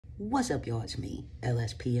What's up, y'all? It's me,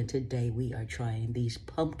 LSP, and today we are trying these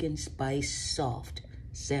pumpkin spice soft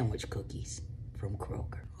sandwich cookies from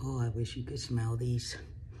Kroger. Oh, I wish you could smell these.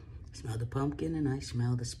 Smell the pumpkin and I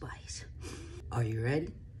smell the spice. Are you ready?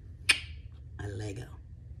 Let go.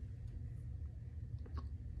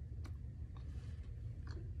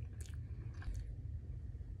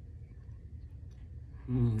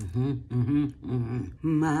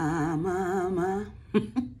 My.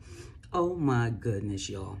 Oh my goodness,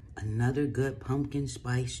 y'all. Another good pumpkin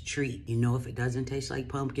spice treat. You know, if it doesn't taste like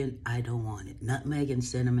pumpkin, I don't want it. Nutmeg and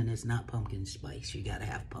cinnamon is not pumpkin spice. You gotta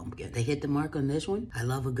have pumpkin. They hit the mark on this one. I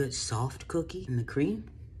love a good soft cookie in the cream.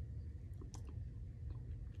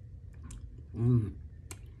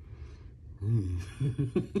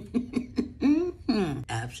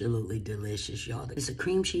 Absolutely delicious, y'all. It's a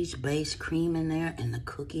cream cheese based cream in there, and the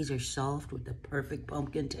cookies are soft with the perfect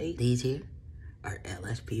pumpkin taste. These here are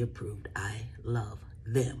LSP approved. I love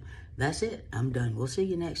them. That's it. I'm done. We'll see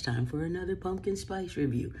you next time for another pumpkin spice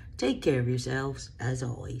review. Take care of yourselves. As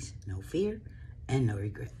always, no fear and no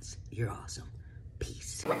regrets. You're awesome.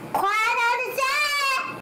 Peace. Quiet on the side!